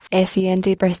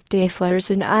SEND birthday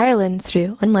flowers in Ireland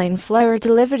through online flower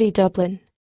delivery Dublin.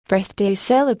 Birthday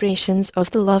celebrations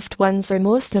of the loved ones are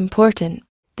most important.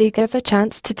 They give a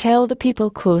chance to tell the people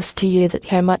close to you that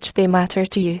how much they matter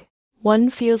to you. One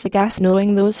feels a gas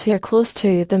knowing those who are close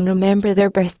to them remember their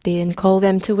birthday and call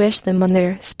them to wish them on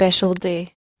their special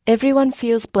day. Everyone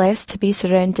feels blessed to be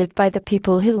surrounded by the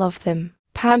people who love them,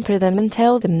 pamper them and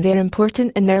tell them they're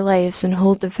important in their lives and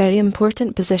hold a very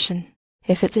important position.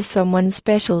 If it is someone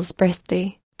special's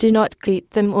birthday, do not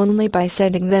greet them only by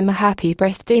sending them a happy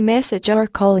birthday message or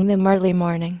calling them early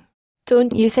morning.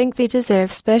 Don't you think they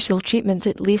deserve special treatment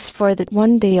at least for that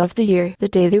one day of the year, the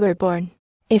day they were born?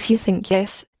 If you think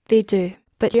yes, they do,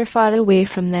 but you're far away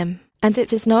from them, and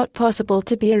it is not possible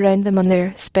to be around them on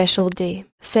their special day.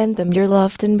 Send them your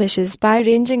love and wishes by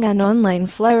arranging an online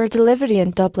flower delivery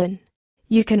in Dublin.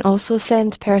 You can also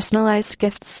send personalised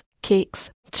gifts, cakes,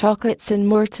 chocolates and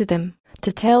more to them,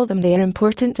 to tell them they are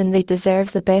important and they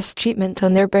deserve the best treatment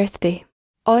on their birthday.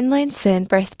 Online send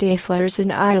birthday flowers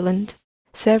in Ireland.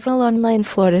 Several online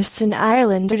florists in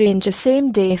Ireland arrange a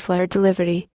same-day flower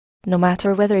delivery. No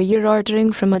matter whether you're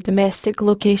ordering from a domestic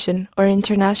location or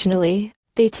internationally,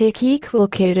 they take equal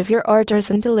care of your orders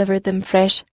and deliver them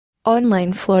fresh.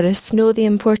 Online florists know the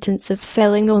importance of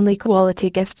selling only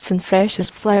quality gifts and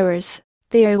freshest flowers.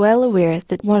 They are well aware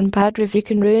that one bad review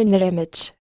can ruin their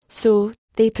image. So,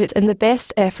 they put in the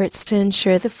best efforts to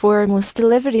ensure the foremost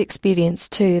delivery experience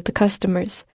to the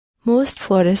customers. Most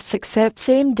florists accept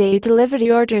same-day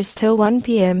delivery orders till 1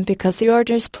 p.m. because the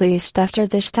orders placed after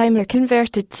this time are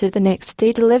converted to the next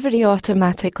day delivery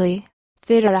automatically.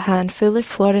 There are a handful of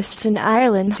florists in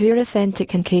Ireland who are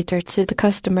authentic and cater to the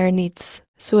customer needs,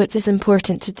 so it is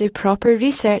important to do proper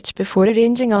research before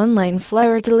arranging online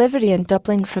flower delivery in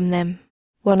Dublin from them.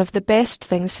 One of the best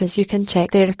things is you can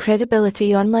check their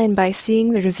credibility online by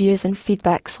seeing the reviews and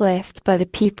feedbacks left by the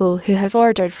people who have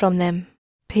ordered from them.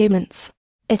 Payments.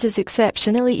 It is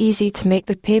exceptionally easy to make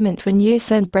the payment when you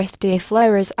send Birthday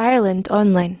Flowers Ireland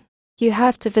online. You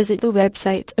have to visit the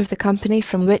website of the company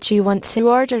from which you want to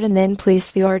order and then place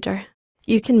the order.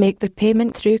 You can make the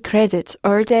payment through credit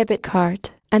or debit card,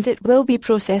 and it will be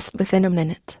processed within a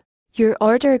minute. Your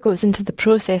order goes into the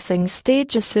processing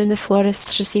stage as soon as the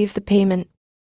florists receive the payment.